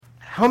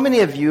How many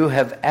of you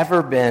have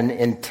ever been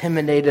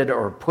intimidated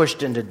or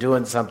pushed into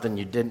doing something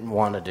you didn't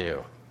want to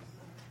do?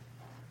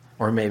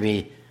 Or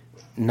maybe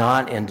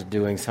not into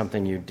doing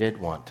something you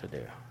did want to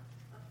do?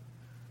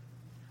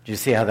 Do you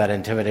see how that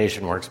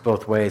intimidation works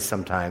both ways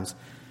sometimes?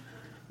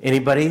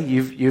 Anybody?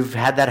 You've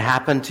had that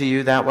happen to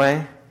you that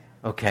way?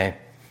 Okay.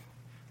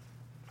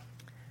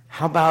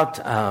 How about,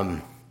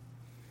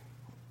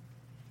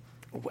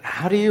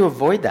 how do you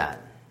avoid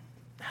that?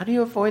 How do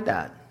you avoid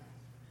that?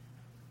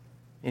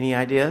 Any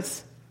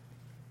ideas?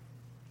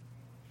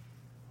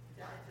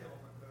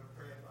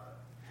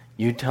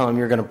 You tell him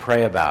you're going to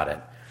pray about it.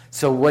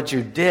 So what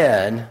you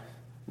did,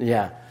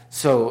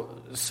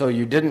 so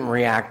you didn't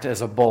react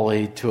as a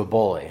bully to a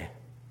bully,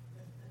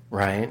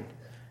 right?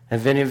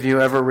 Have any of you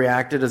ever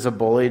reacted as a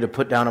bully to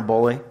put down a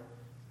bully?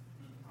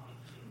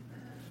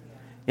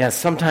 Yeah,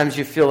 sometimes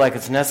you feel like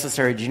it's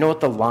necessary. Do you know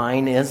what the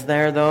line is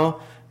there,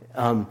 though?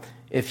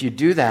 If you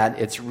do that,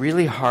 it's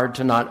really hard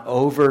to not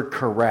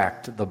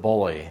overcorrect the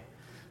bully.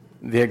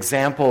 The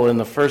example in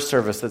the first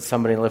service that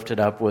somebody lifted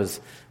up was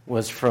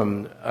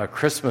from A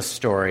Christmas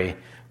Story,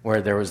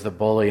 where there was the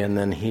bully, and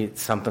then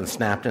something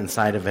snapped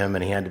inside of him,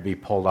 and he had to be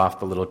pulled off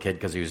the little kid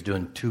because he was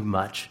doing too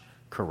much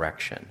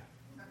correction.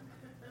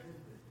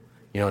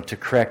 To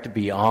correct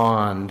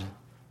beyond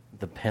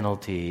the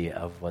penalty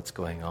of what's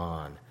going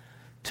on,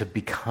 to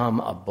become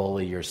a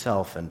bully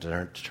yourself and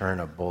to turn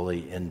a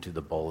bully into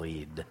the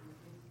bullied.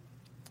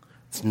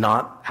 It's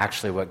not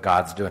actually what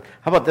God's doing.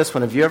 How about this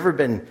one? Have you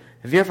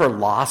ever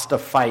lost a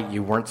fight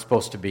you weren't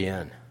supposed to be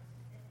in?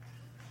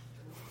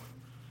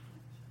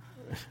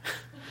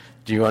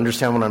 Do you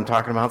understand what I'm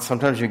talking about?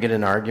 Sometimes you get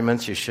in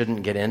arguments you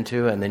shouldn't get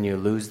into, and then you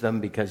lose them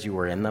because you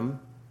were in them.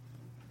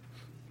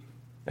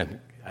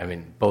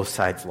 And both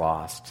sides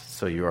lost,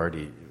 so you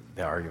already,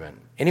 the argument.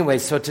 Anyway,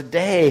 so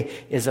today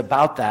is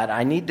about that.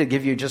 I need to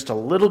give you just a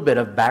little bit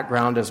of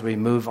background as we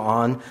move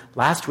on.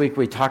 Last week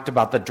we talked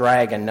about the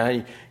dragon.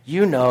 Now,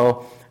 you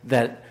know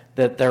that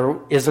there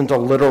isn't a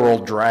literal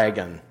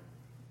dragon,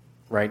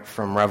 right,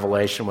 from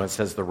Revelation when it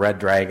says the red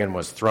dragon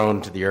was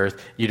thrown to the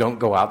earth. You don't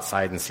go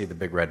outside and see the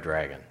big red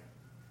dragon,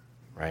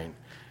 right?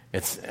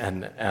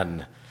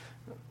 And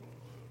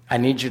I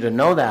need you to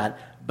know that,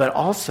 but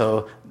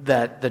also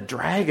that the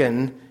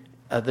dragon,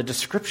 the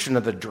description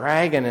of the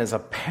dragon is a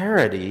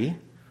parody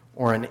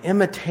or an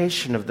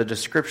imitation of the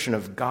description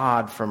of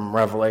God from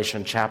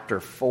Revelation chapter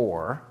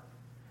 4.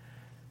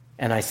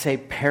 And I say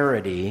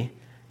parody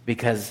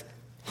because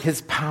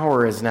his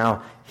power is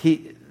now,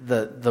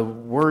 the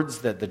words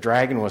that the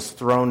dragon was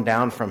thrown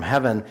down from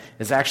heaven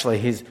is actually,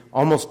 he's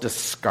almost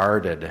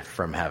discarded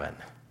from heaven.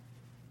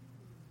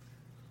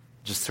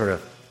 Just sort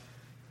of,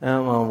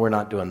 we're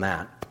not doing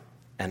that.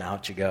 And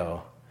out you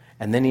go.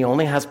 And then he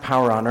only has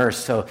power on earth,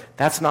 so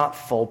that's not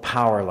full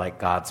power like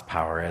God's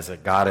power, as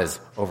that God is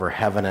over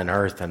heaven and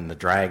earth and the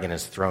dragon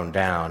is thrown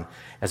down.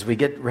 As we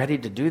get ready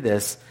to do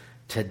this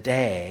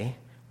today,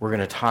 we're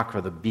going to talk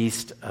about the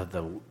beast of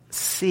the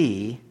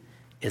sea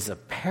is a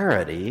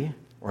parody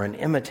or an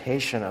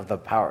imitation of the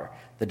power.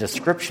 The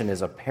description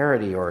is a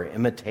parody or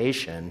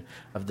imitation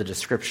of the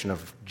description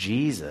of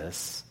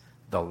Jesus,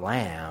 the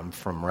Lamb,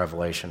 from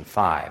Revelation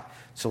 5.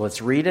 So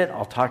let's read it.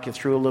 I'll talk you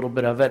through a little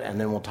bit of it,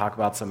 and then we'll talk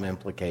about some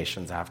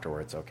implications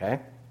afterwards, okay?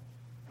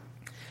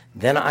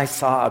 Then I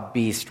saw a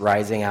beast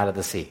rising out of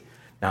the sea.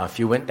 Now, if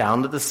you went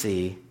down to the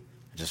sea,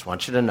 I just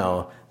want you to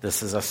know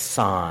this is a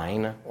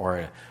sign,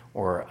 or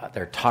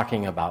they're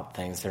talking about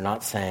things. They're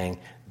not saying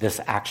this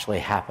actually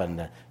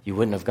happened. You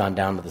wouldn't have gone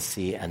down to the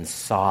sea and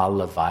saw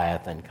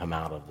Leviathan come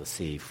out of the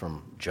sea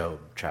from Job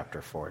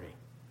chapter 40.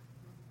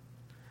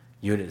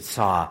 You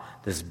saw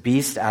this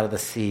beast out of the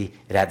sea.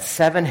 It had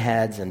 7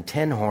 heads and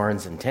 10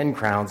 horns and 10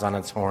 crowns on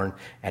its horn,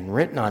 and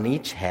written on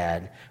each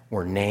head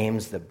were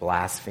names that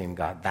blaspheme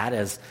God. That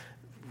is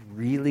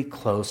really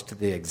close to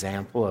the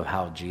example of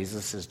how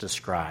Jesus is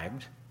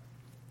described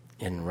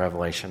in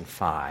Revelation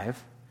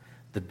 5.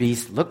 The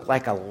beast looked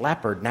like a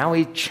leopard. Now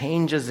he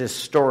changes his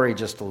story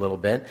just a little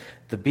bit.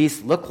 The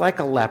beast looked like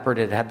a leopard.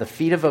 It had the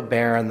feet of a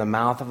bear and the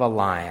mouth of a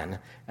lion.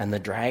 And the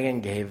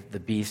dragon gave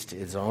the beast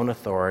his own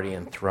authority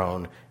and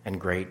throne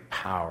and great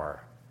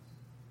power.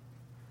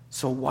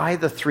 So why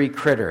the 3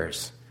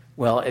 critters?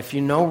 Well, if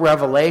you know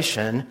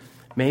Revelation,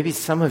 maybe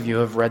some of you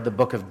have read the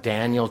book of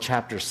Daniel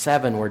chapter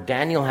 7, where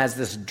Daniel has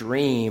this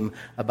dream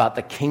about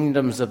the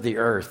kingdoms of the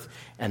earth.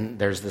 And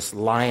there's this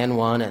lion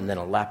one, and then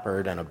a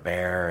leopard and a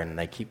bear, and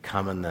they keep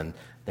coming, and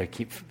they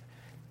keep...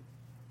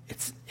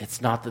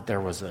 It's not that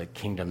there was a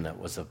kingdom that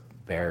was of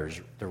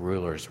bears. The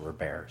rulers were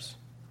bears.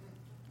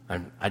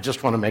 I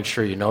just want to make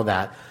sure you know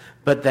that.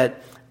 But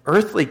that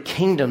earthly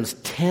kingdoms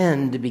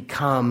tend to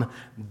become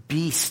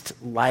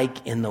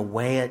beast-like in the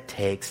way it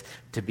takes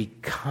to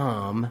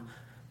become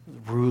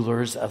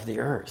rulers of the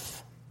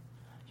earth.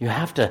 You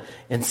have to,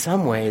 in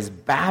some ways,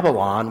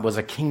 Babylon was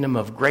a kingdom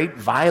of great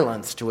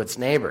violence to its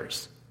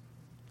neighbors.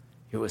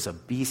 It was a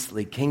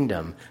beastly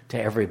kingdom to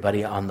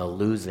everybody on the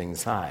losing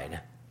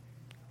side.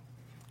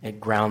 It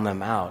ground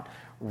them out.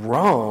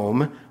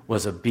 Rome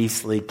was a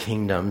beastly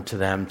kingdom to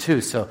them too.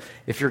 So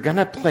if you're going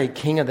to play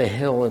king of the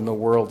hill in the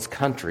world's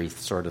country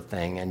sort of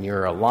thing, and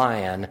you're a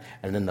lion,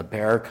 and then the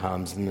bear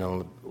comes, and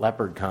the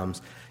leopard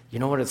comes, you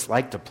know what it's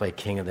like to play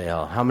king of the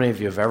hill. How many of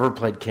you have ever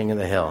played king of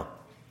the hill?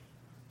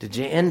 Did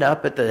you end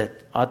up at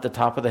the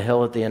top of the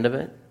hill at the end of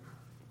it?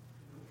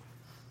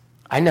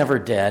 I never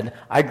did.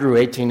 I grew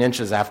 18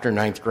 inches after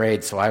 9th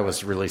grade, so I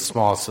was really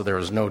small, so there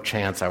was no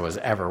chance I was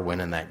ever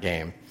winning that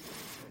game.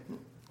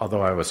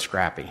 Although I was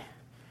scrappy.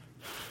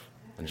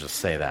 And just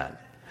say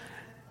that.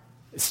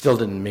 It still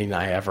didn't mean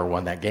I ever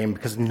won that game,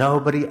 because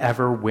nobody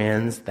ever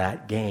wins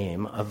that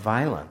game of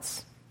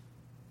violence.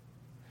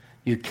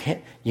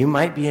 You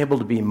might be able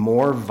to be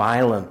more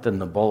violent than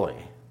the bully,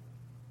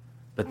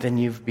 but then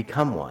you've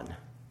become one.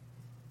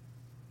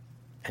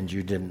 And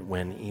you didn't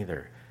win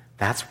either.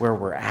 That's where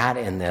we're at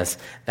in this.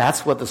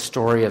 That's what the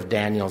story of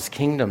Daniel's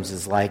kingdoms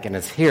is like, and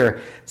it's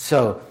here.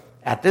 So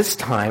at this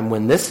time,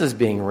 when this is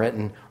being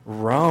written,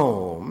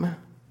 Rome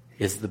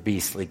is the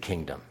beastly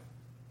kingdom.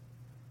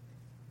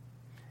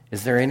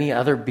 Is there any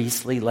other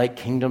beastly-like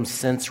kingdoms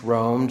since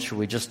Rome? Should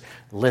we just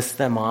list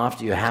them off?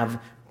 Do you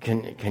have?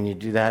 Can you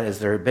do that? Has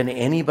there been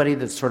anybody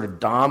that sort of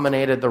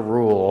dominated the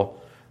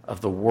rule of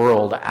the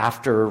world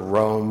after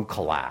Rome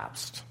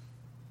collapsed?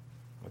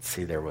 Let's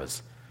see, there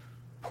was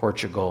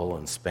Portugal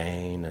and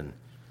Spain and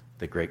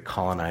the great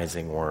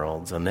colonizing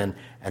worlds. And then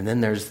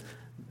there's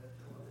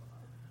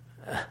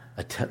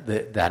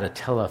that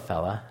Attila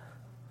fella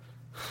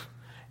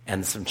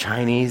and some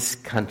Chinese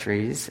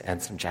countries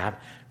and some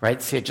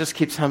right? See, it just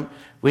keeps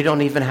we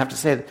don't even have to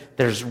say that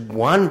there's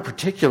one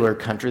particular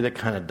country that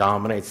kind of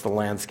dominates the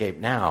landscape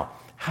now.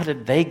 How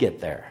did they get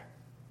there?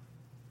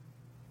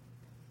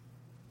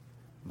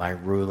 By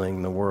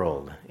ruling the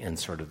world in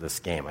sort of this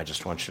game. I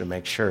just want you to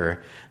make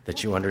sure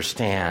that you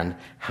understand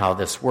how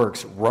this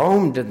works.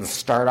 Rome didn't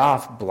start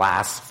off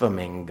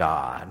blaspheming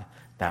God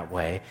that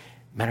way.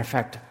 Matter of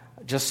fact,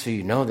 just so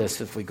you know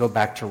this, if we go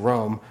back to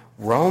Rome,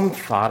 Rome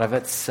thought of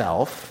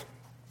itself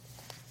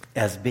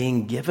as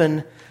being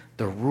given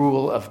the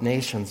rule of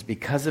nations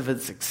because of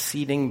its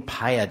exceeding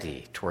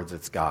piety towards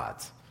its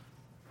gods.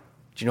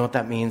 Do you know what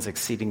that means,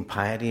 exceeding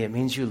piety? It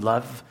means you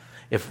love.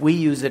 If we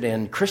use it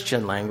in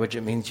Christian language,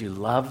 it means you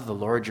love the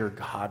Lord your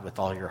God with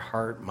all your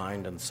heart,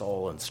 mind, and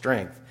soul and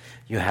strength.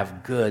 You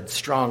have good,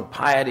 strong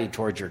piety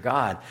towards your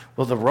God.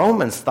 Well, the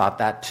Romans thought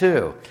that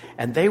too.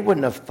 And they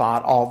wouldn't have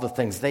thought all the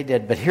things they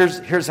did. But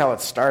here's how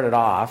it started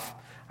off.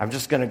 I'm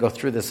just going to go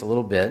through this a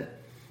little bit.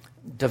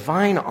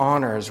 Divine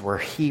honors were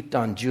heaped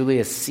on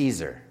Julius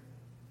Caesar.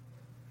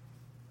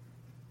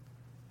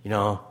 You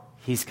know,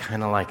 he's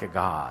kind of like a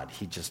god.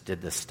 He just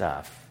did this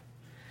stuff.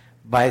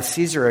 By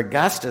Caesar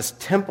Augustus,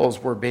 temples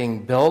were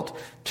being built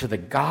to the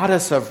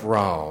goddess of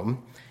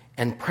Rome,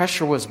 and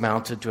pressure was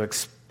mounted to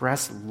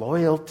express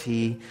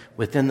loyalty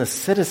within the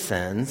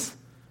citizens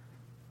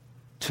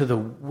to the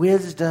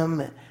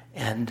wisdom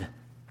and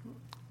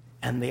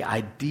the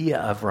idea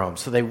of Rome.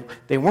 So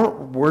they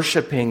weren't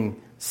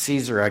worshiping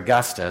Caesar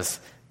Augustus.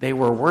 They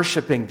were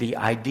worshiping the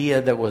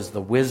idea that was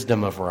the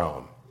wisdom of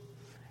Rome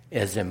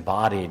as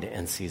embodied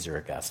in Caesar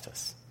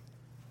Augustus.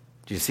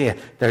 Do you see it?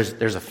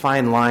 There's a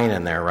fine line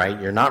in there,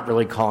 right? You're not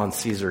really calling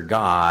Caesar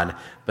God,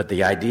 but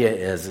the idea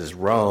is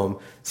Rome.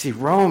 See,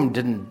 Rome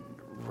didn't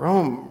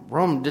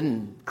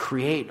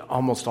create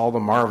almost all the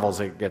marvels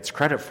it gets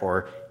credit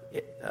for.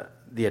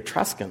 The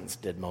Etruscans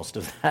did most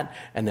of that,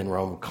 and then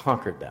Rome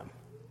conquered them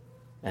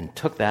and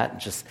took that and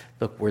just,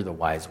 look, we're the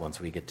wise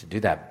ones. We get to do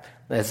that.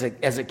 As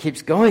it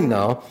keeps going,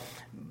 though,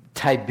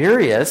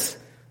 Tiberius,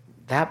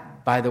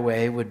 that, by the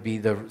way, would be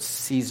the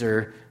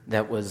Caesar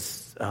that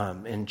was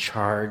in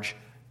charge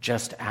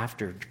just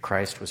after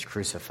Christ was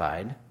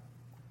crucified,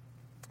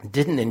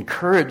 didn't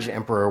encourage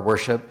emperor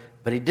worship,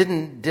 but he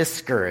didn't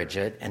discourage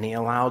it, and he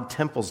allowed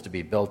temples to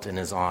be built in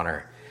his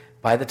honor.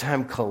 By the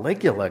time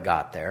Caligula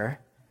got there,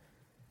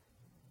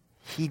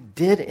 he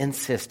did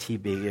insist he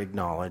be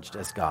acknowledged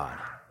as God.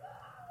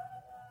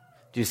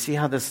 Do you see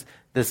how this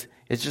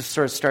it just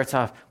sort of starts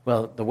off,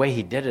 well, the way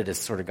he did it is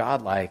sort of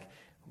godlike.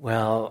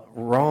 Well,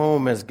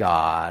 Rome is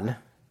God,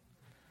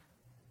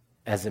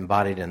 as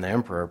embodied in the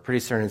emperor.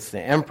 Pretty certain it's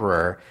the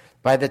emperor.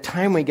 By the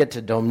time we get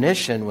to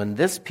Domitian, when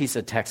this piece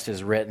of text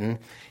is written,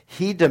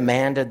 he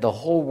demanded the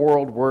whole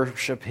world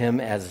worship him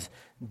as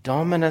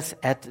Dominus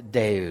et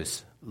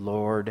Deus,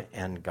 Lord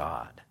and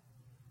God.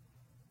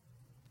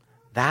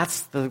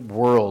 That's the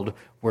world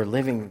we're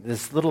living,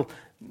 this little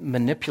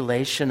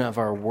manipulation of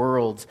our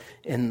worlds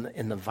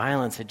in the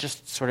violence. It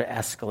just sort of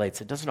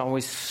escalates. It doesn't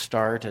always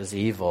start as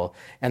evil.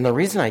 And the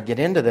reason I get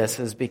into this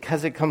is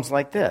because it comes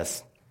like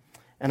this.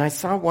 And I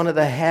saw one of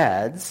the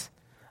heads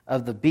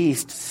of the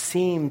beast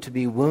seem to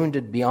be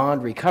wounded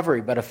beyond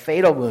recovery, but a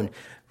fatal wound,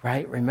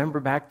 right? Remember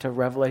back to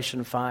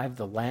Revelation 5,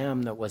 the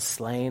lamb that was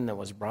slain, that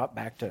was brought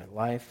back to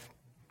life?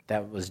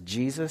 That was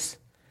Jesus.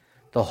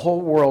 The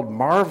whole world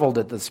marveled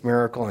at this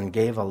miracle and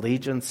gave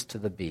allegiance to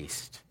the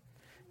beast.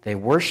 They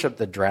worshiped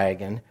the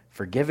dragon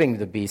for giving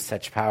the beast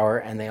such power,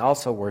 and they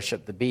also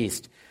worshiped the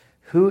beast.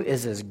 Who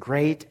is as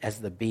great as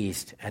the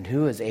beast, and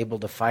who is able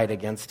to fight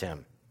against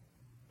him?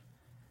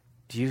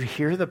 Do you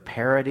hear the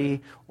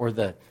parody or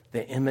the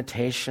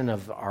imitation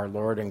of our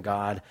Lord and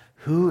God?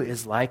 Who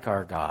is like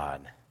our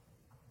God?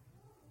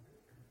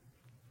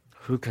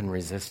 Who can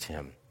resist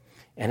him?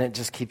 And it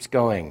just keeps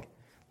going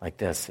like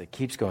this. It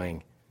keeps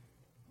going.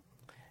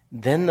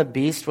 Then the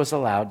beast was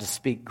allowed to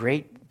speak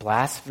great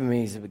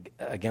blasphemies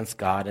against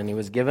God, and he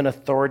was given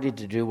authority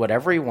to do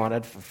whatever he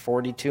wanted for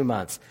 42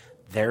 months.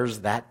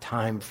 There's that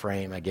time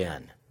frame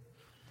again.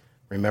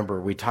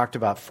 Remember, we talked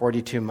about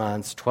 42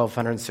 months,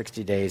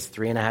 1,260 days,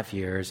 3.5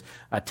 years,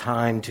 a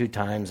time, 2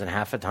 times, and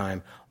half a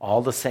time,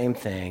 all the same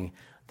thing,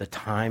 the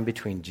time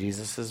between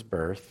Jesus'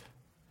 birth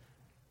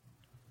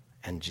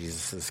and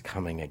Jesus'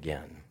 coming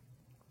again.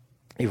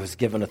 He was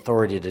given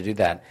authority to do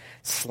that,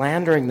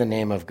 slandering the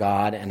name of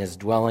God and his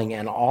dwelling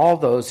and all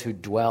those who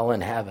dwell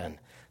in heaven.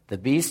 The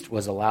beast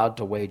was allowed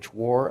to wage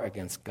war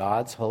against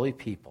God's holy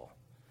people.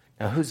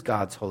 Now, who's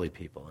God's holy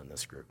people in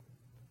this group?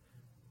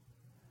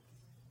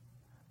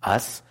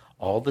 Us,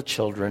 all the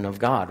children of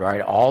God,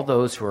 right? All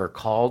those who are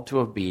called to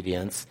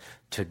obedience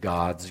to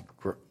God's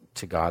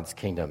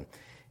kingdom.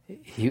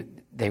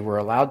 They were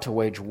allowed to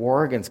wage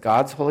war against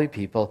God's holy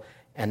people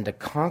and to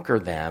conquer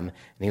them,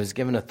 and he was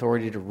given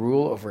authority to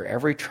rule over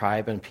every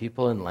tribe and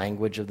people and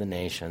language of the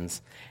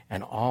nations,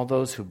 and all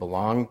those who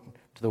belong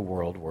to the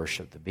world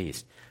worship the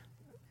beast.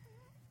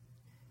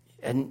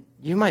 And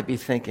you might be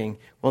thinking,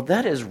 well,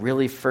 that is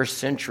really first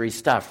century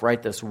stuff,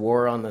 right? This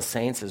war on the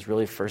saints is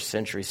really first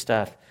century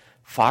stuff.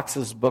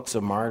 Fox's Books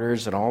of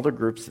Martyrs and all the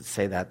groups that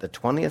say that, the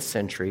 20th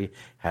century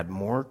had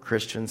more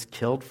Christians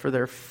killed for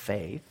their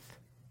faith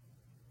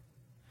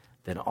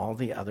than all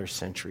the other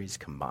centuries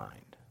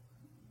combined.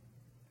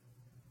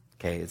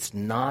 Okay, it's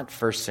not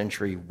first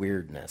century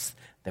weirdness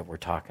that we're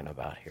talking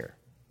about here.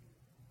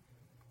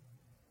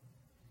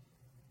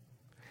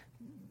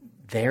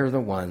 They're the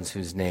ones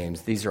whose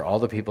names, these are all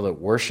the people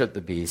that worship the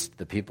beast,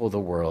 the people of the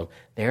world.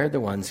 They're the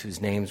ones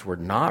whose names were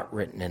not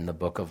written in the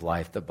book of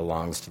life that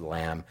belongs to the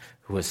Lamb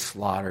who was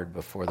slaughtered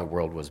before the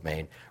world was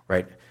made,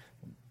 right?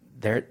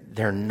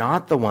 They're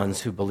not the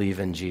ones who believe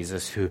in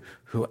Jesus,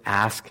 who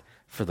ask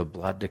for the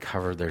blood to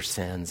cover their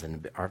sins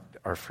and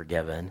are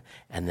forgiven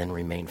and then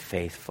remain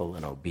faithful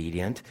and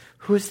obedient.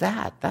 Who is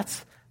that?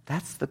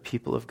 That's the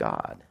people of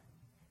God.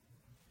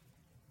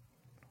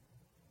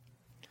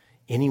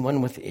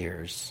 Anyone with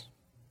ears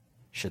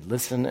should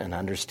listen and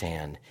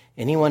understand.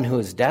 Anyone who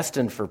is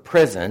destined for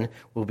prison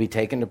will be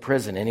taken to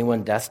prison.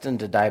 Anyone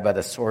destined to die by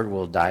the sword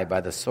will die by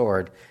the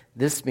sword.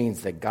 This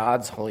means that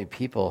God's holy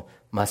people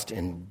must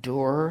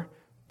endure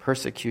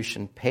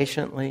persecution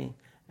patiently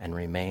and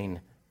remain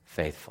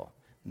faithful.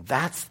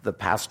 That's the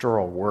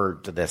pastoral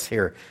word to this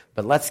here.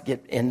 But let's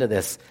get into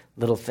this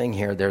little thing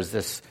here. There's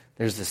this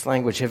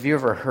language. Have you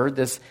ever heard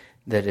this?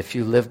 That if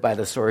you live by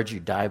the sword,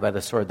 you die by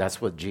the sword. That's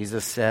what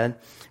Jesus said.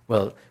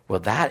 Well,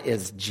 that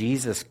is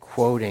Jesus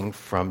quoting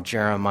from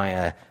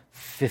Jeremiah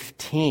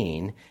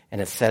 15,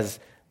 and it says,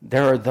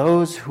 there are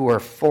those who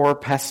are for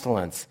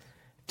pestilence.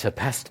 To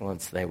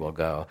pestilence they will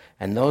go.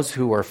 And those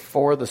who are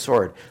for the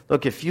sword.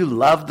 Look, if you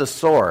love the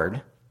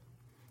sword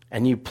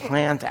and you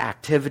plant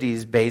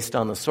activities based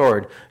on the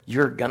sword,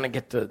 you're going to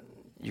get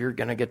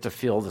to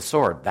feel the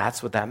sword.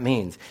 That's what that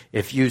means.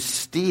 If you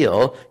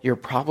steal, you're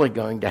probably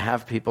going to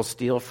have people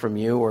steal from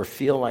you or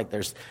feel like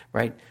there's,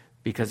 right?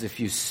 Because if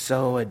you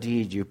sow a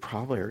deed, you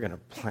probably are going to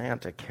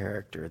plant a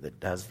character that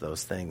does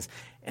those things.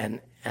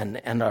 And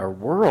our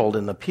world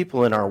and the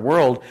people in our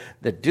world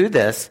that do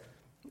this,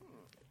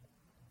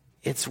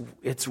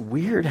 it's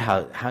weird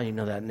how you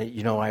know that.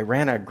 And, I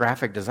ran a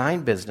graphic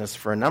design business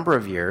for a number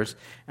of years,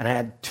 and I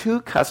had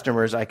 2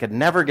 customers I could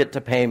never get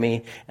to pay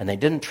me, and they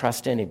didn't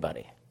trust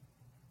anybody.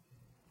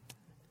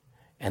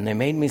 And they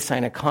made me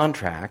sign a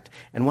contract,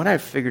 and what I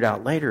figured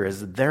out later is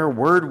that their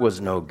word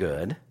was no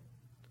good,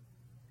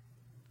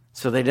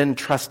 so they didn't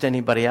trust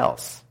anybody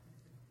else.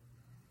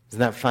 Isn't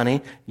that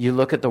funny? You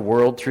look at the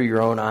world through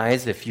your own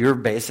eyes. If you're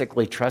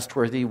basically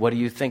trustworthy, what do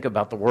you think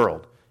about the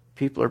world?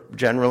 People are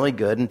generally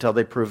good until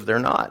they prove they're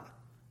not.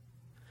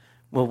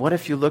 Well, what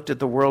if you looked at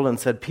the world and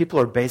said people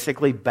are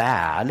basically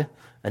bad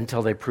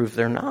until they prove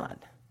they're not?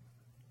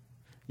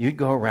 You'd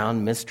go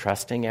around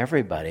mistrusting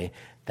everybody.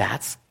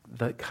 That's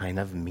the kind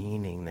of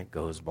meaning that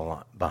goes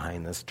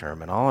behind this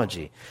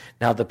terminology.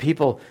 Now, the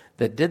people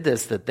that did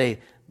this, that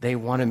they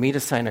wanted me to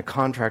sign a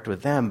contract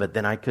with them, but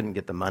then I couldn't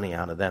get the money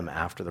out of them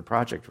after the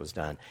project was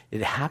done.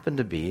 It happened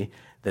to be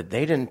that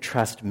they didn't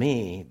trust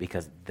me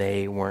because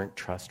they weren't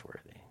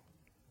trustworthy.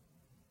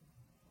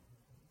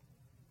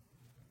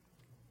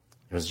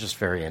 It was just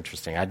very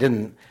interesting. I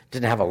didn't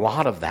have a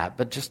lot of that,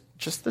 but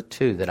just the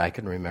 2 that I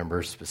can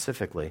remember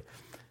specifically.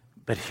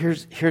 But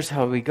here's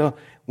how we go.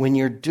 When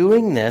you're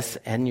doing this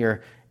and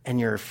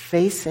you're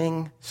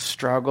facing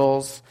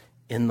struggles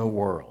in the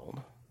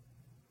world.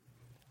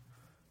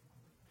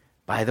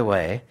 By the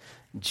way,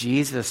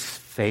 Jesus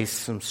faced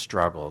some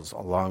struggles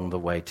along the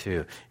way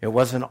too. It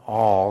wasn't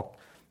all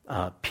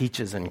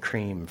peaches and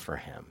cream for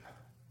him.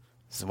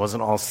 It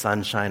wasn't all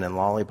sunshine and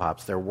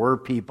lollipops. There were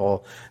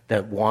people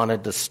that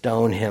wanted to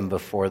stone him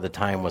before the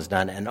time was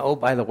done. And oh,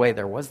 by the way,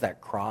 there was that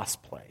cross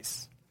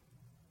place.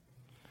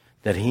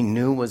 that he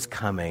knew was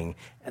coming,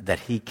 that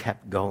he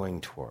kept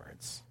going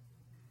towards.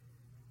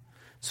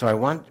 So I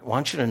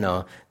want you to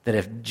know that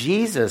if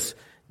Jesus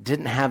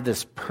didn't have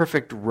this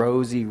perfect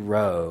rosy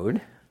road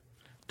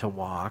to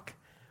walk,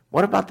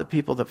 what about the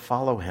people that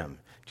follow him?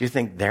 Do you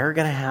think they're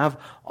going to have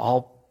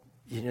all,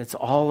 it's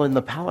all in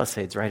the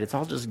Palisades, right? It's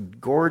all just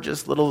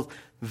gorgeous little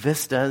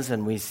vistas,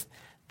 and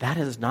that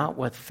is not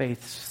what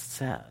faith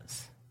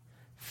says.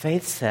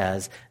 Faith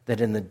says that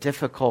in the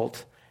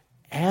difficult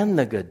and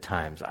the good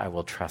times, I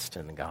will trust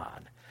in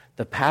God.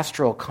 The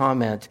pastoral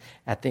comment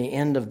at the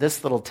end of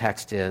this little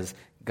text is,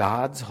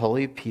 God's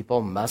holy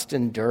people must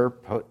endure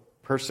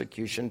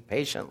persecution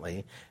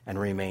patiently and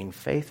remain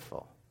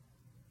faithful.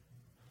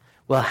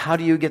 Well, how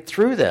do you get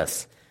through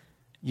this?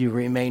 You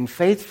remain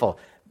faithful.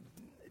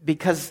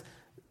 Because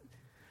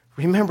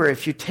remember,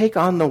 if you take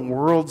on the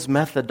world's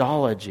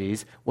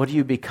methodologies, what do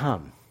you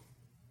become?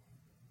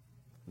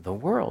 The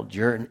world.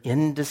 You're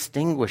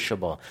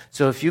indistinguishable.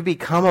 So if you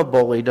become a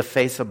bully to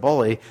face a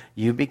bully,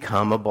 you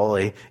become a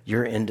bully.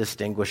 You're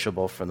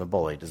indistinguishable from the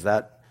bully. Does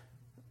that...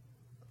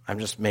 I'm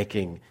just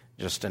making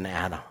just an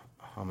ad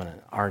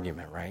hominem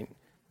argument, right?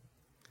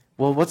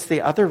 Well, what's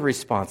the other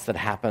response that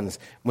happens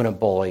when a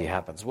bully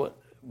happens?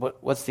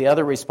 What's the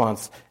other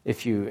response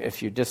if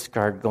you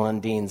discard Glenn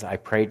Dean's "I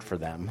prayed for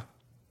them,"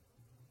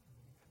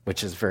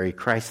 which is very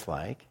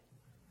Christ-like?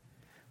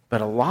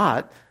 But a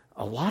lot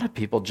of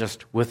people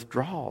just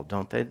withdraw,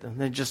 don't they?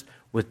 They just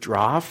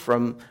withdraw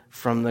from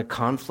the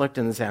conflict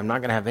and say, I'm not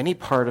going to have any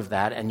part of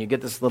that. And you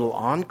get this little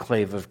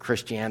enclave of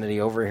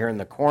Christianity over here in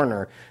the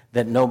corner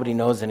that nobody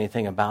knows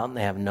anything about, and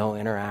they have no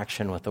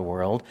interaction with the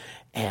world.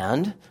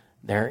 And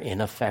they're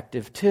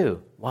ineffective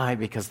too. Why?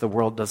 Because the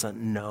world doesn't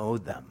know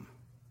them.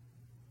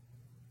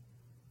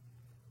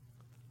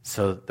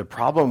 So the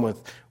problem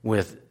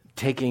with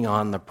taking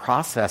on the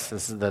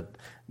processes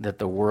that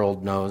the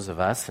world knows of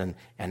us and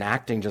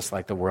acting just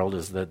like the world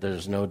is that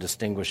there's no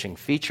distinguishing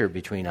feature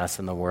between us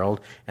and the world.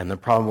 And the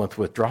problem with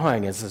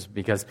withdrawing is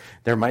because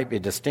there might be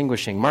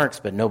distinguishing marks,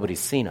 but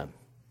nobody's seen them.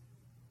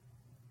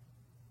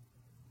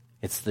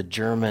 It's the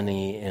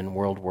Germany in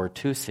World War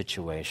II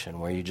situation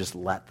where you just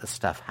let the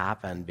stuff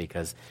happen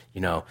because,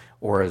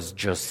 or as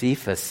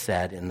Josephus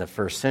said in the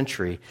first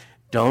century,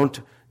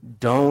 don't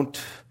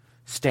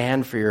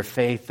stand for your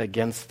faith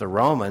against the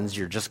Romans.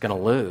 You're just going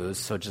to lose,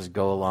 so just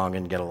go along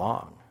and get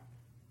along.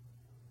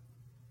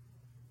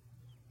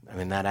 I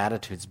mean, that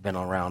attitude's been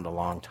around a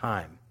long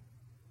time.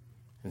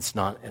 It's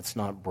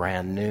not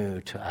brand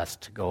new to us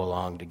to go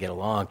along, to get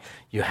along.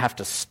 You have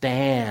to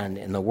stand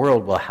in the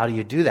world. Well, how do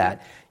you do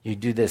that? You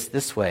do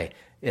this way.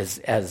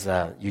 As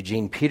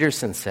Eugene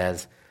Peterson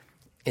says,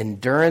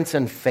 endurance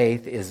and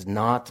faith is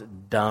not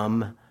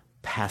dumb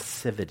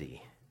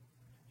passivity.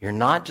 You're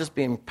not just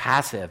being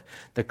passive.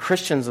 The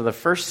Christians of the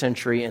first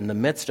century, in the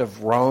midst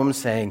of Rome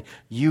saying,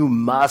 you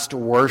must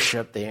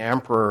worship the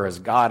emperor as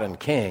God and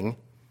king,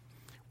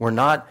 were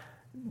not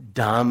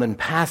dumb and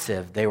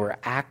passive. They were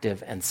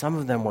active, and some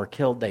of them were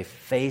killed. They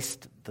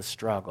faced the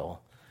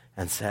struggle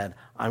and said,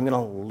 I'm going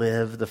to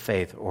live the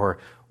faith, or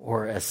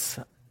as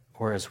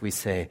we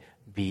say,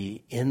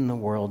 be in the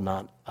world,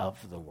 not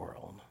of the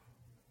world.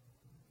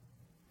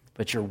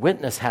 But your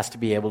witness has to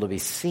be able to be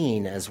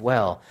seen as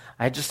well.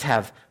 I just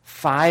have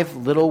 5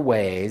 little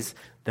ways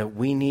that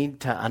we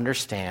need to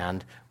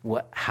understand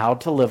how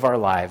to live our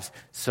lives.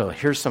 So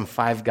here's some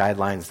 5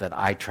 guidelines that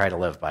I try to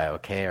live by,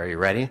 okay? Are you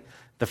ready?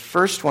 The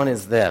first one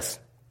is this.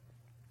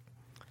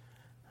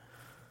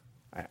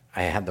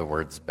 I had the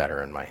words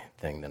better in my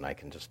thing than I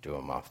can just do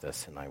them off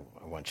this, and I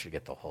want you to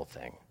get the whole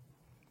thing.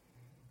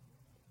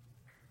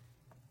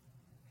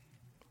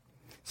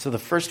 So the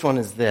first one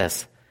is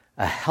this: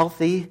 a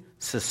healthy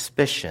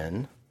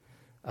suspicion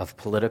of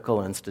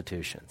political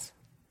institutions.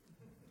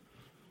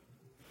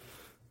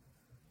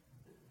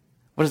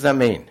 What does that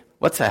mean?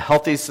 What's a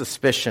healthy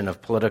suspicion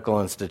of political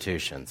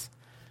institutions?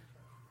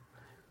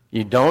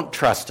 You don't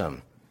trust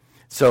them.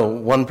 So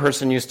one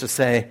person used to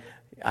say,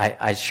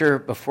 I sure,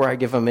 before I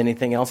give them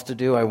anything else to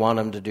do, I want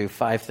them to do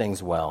 5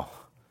 things well.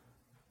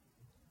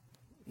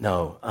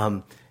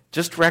 No,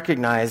 just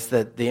recognize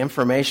that the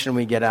information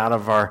we get out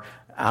of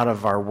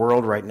our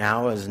world right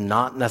now is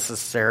not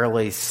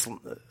necessarily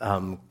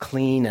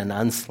clean and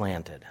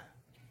unslanted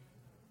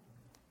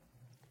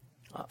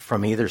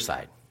from either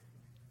side.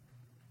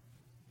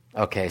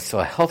 Okay, so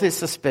a healthy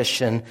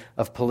suspicion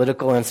of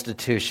political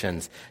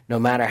institutions, no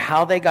matter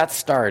how they got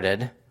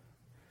started,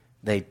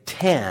 they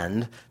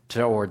tend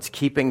towards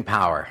keeping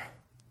power.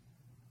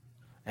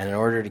 And in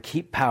order to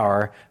keep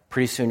power,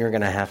 pretty soon you're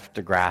going to have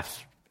to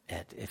grasp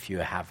it if you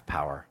have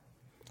power.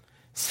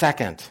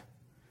 Second,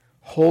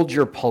 hold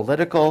your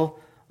political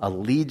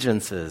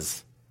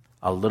allegiances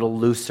a little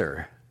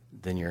looser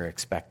than you're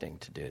expecting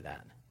to do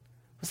that.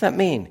 What does that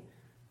mean?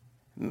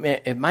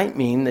 It might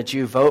mean that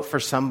you vote for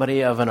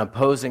somebody of an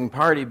opposing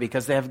party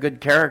because they have good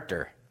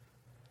character.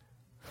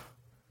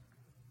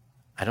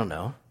 I don't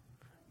know.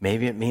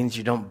 Maybe it means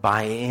you don't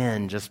buy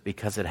in just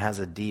because it has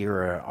a D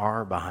or an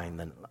R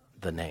behind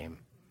the name.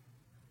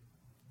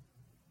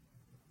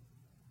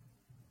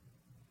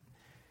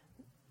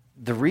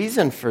 The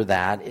reason for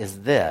that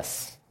is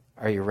this.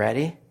 Are you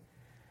ready?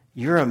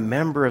 You're a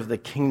member of the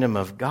kingdom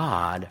of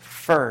God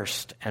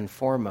first and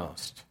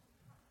foremost.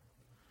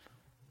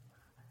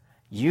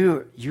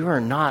 You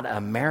are not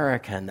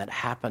American that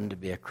happened to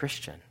be a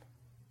Christian.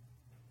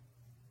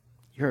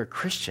 You're a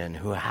Christian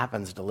who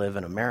happens to live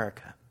in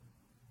America.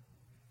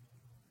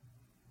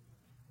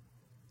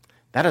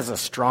 That is a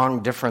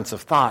strong difference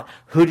of thought.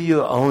 Who do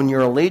you own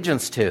your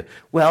allegiance to?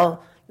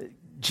 Well,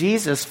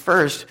 Jesus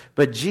first,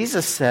 but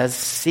Jesus says,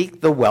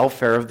 seek the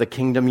welfare of the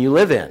kingdom you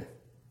live in.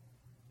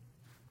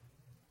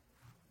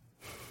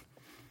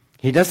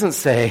 He doesn't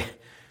say,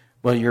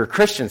 well, you're a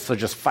Christian, so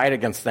just fight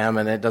against them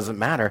and it doesn't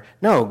matter.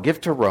 No,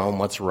 give to Rome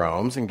what's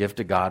Rome's and give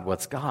to God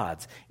what's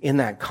God's. In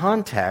that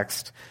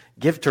context,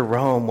 give to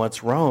Rome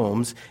what's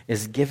Rome's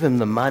is give him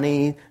the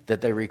money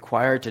that they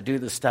require to do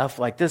the stuff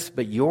like this,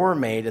 but you're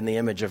made in the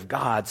image of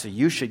God, so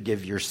you should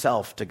give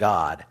yourself to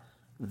God.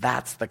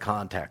 That's the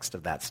context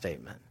of that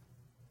statement.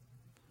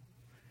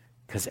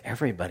 Because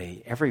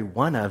every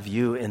one of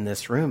you in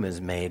this room is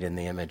made in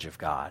the image of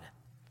God.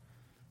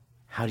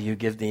 How do you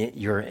give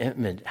your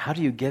image? How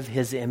do you give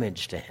his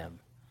image to him?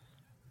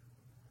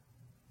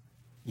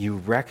 You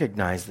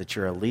recognize that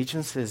your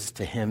allegiance is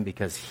to him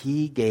because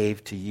he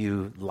gave to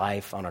you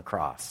life on a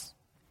cross.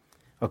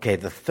 Okay,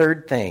 the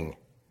third thing.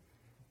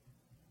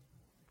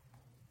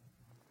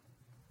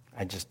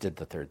 I just did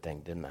the third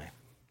thing, didn't I?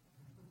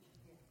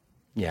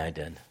 Yeah, I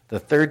did. The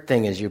third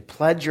thing is you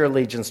pledge your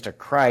allegiance to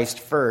Christ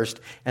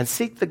first and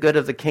seek the good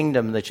of the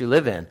kingdom that you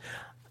live in.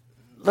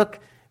 Look,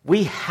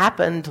 we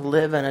happen to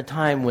live in a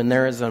time when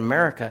there is an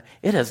America.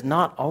 It has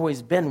not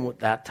always been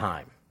that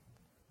time.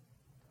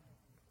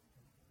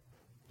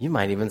 You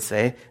might even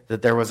say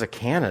that there was a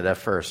Canada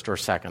first or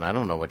second. I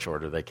don't know which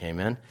order they came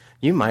in.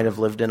 You might have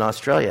lived in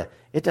Australia.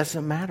 It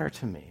doesn't matter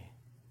to me.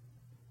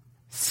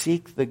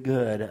 Seek the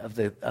good of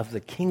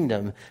the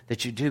kingdom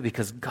that you do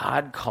because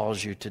God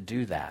calls you to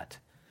do that.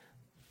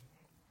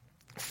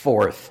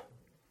 Fourth,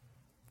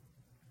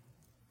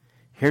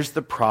 here's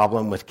the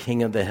problem with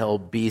king of the hill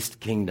beast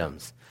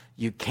kingdoms.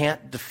 You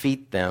can't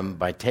defeat them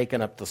by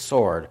taking up the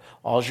sword.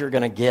 All you're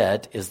going to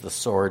get is the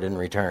sword in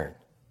return.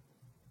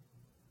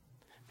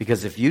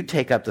 Because if you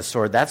take up the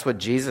sword, that's what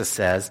Jesus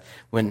says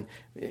when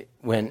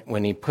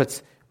he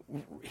puts...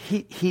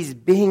 He's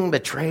being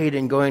betrayed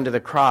and going to the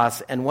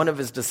cross, and one of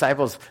his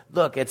disciples,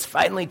 look, it's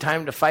finally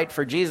time to fight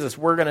for Jesus.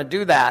 We're going to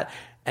do that.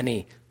 And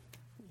he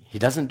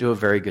doesn't do a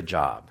very good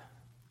job,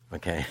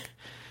 okay?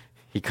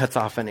 He cuts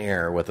off an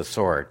ear with a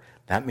sword.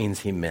 That means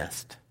he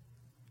missed,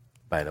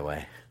 by the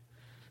way.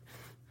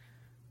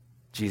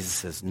 Jesus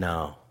says,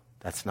 no,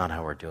 that's not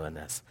how we're doing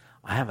this.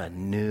 I have a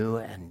new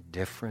and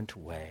different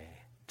way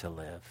to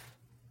live.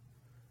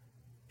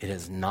 It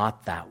is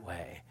not that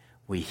way.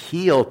 We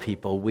heal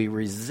people. We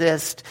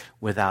resist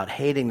without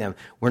hating them.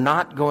 We're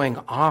not going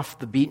off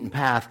the beaten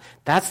path.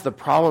 That's the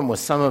problem with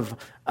some of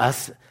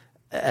us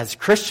as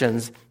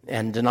Christians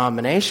and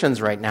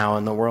denominations right now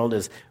in the world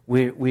is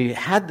we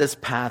had this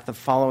path of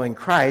following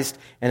Christ,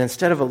 and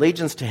instead of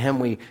allegiance to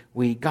him,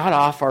 we got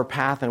off our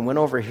path and went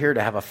over here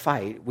to have a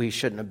fight we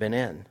shouldn't have been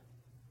in.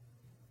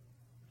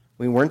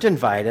 We weren't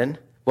invited.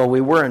 Well,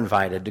 we were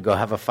invited to go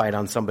have a fight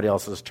on somebody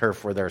else's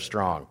turf where they're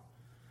strong.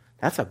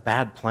 That's a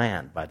bad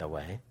plan, by the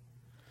way.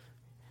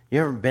 You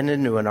ever been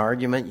into an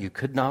argument you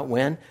could not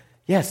win?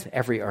 Yes,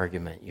 every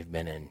argument you've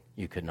been in,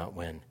 you could not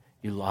win.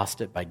 You lost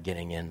it by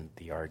getting in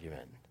the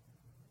argument.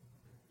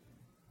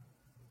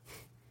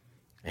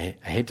 I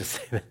hate to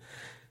say that.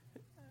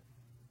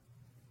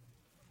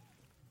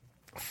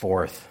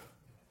 Fourth,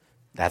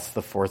 that's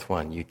the fourth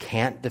one. You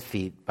can't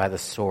defeat by the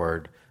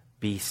sword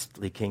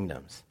beastly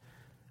kingdoms.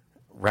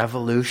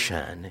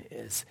 Revolution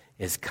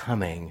is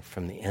coming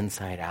from the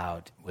inside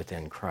out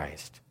within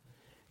Christ.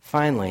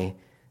 Finally,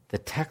 the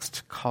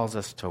text calls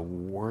us to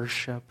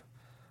worship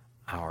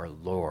our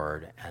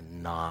Lord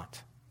and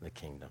not the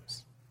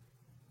kingdoms.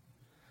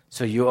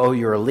 So you owe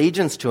your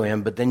allegiance to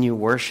him, but then you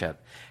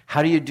worship.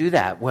 How do you do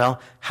that?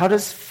 Well, how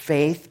does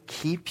faith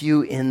keep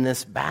you in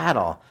this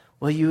battle?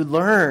 Well, you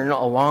learn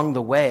along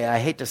the way. I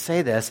hate to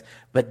say this,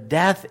 but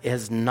death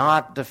is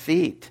not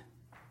defeat.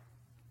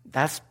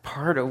 That's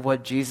part of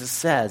what Jesus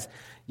says.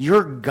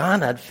 You're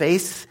gonna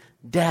face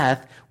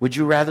death. Would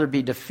you rather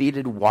be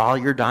defeated while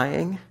you're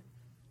dying?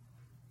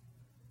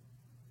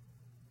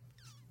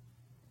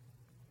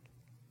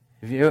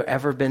 Have you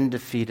ever been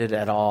defeated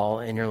at all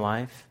in your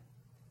life?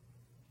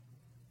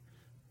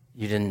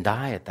 You didn't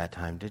die at that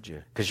time, did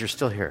you? Because you're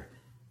still here.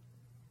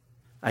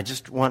 I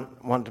just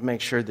want to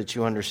make sure that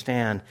you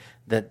understand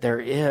that there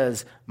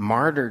is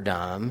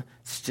martyrdom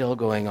still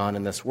going on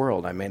in this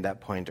world. I made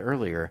that point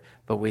earlier.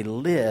 But we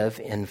live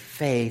in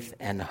faith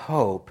and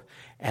hope.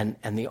 And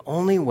the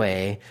only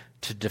way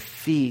to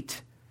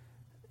defeat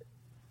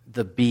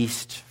the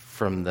beast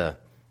from the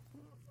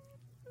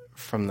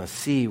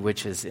sea,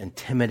 which is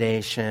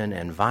intimidation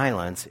and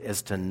violence,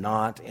 is to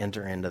not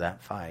enter into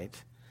that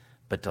fight,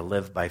 but to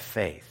live by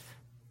faith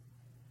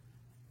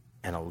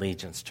and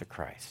allegiance to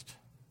Christ.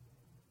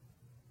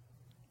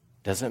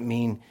 Doesn't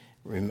mean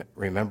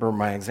Remember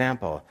my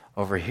example.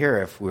 Over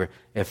here,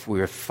 if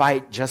we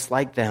fight just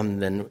like them,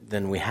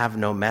 then we have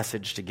no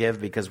message to give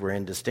because we're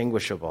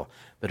indistinguishable.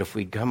 But if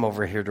we come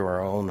over here to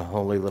our own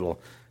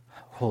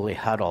holy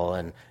huddle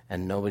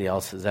and nobody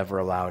else is ever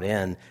allowed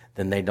in,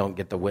 then they don't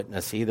get the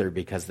witness either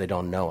because they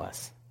don't know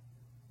us.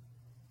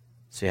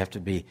 So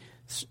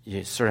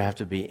you sort of have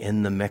to be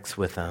in the mix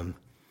with them,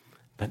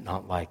 but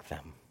not like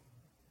them.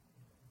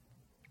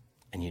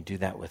 And you do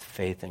that with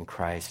faith in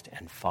Christ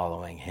and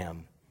following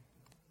him.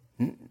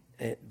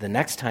 The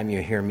next time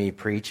you hear me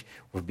preach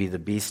would be the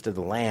beast of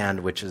the land,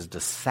 which is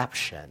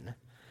deception.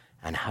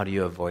 And how do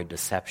you avoid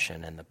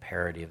deception and the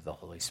parody of the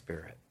Holy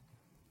Spirit?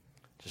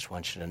 Just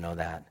want you to know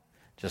that,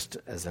 just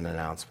as an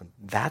announcement.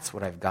 That's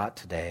what I've got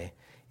today,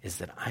 is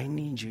that I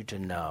need you to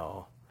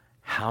know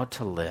how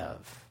to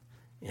live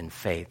in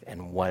faith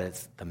and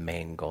what the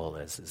main goal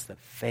is that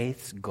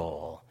faith's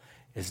goal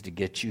is to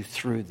get you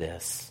through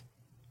this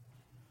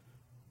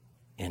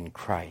in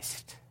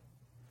Christ,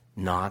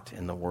 not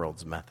in the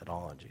world's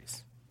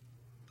methodologies.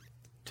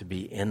 To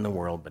be in the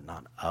world, but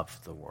not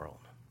of the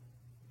world.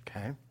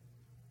 Okay?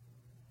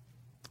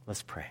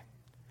 Let's pray.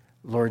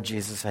 Lord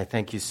Jesus, I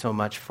thank you so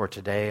much for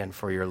today and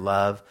for your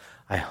love.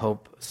 I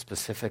hope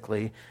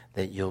specifically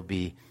that you'll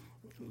be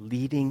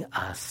leading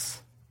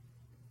us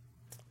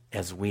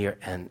as we are,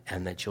 and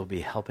that you'll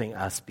be helping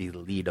us be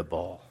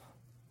leadable,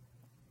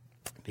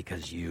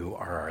 because you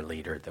are our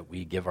leader, that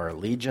we give our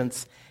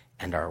allegiance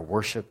and our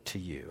worship to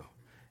you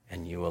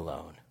and you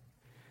alone.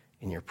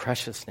 In your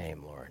precious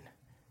name, Lord,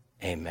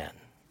 amen.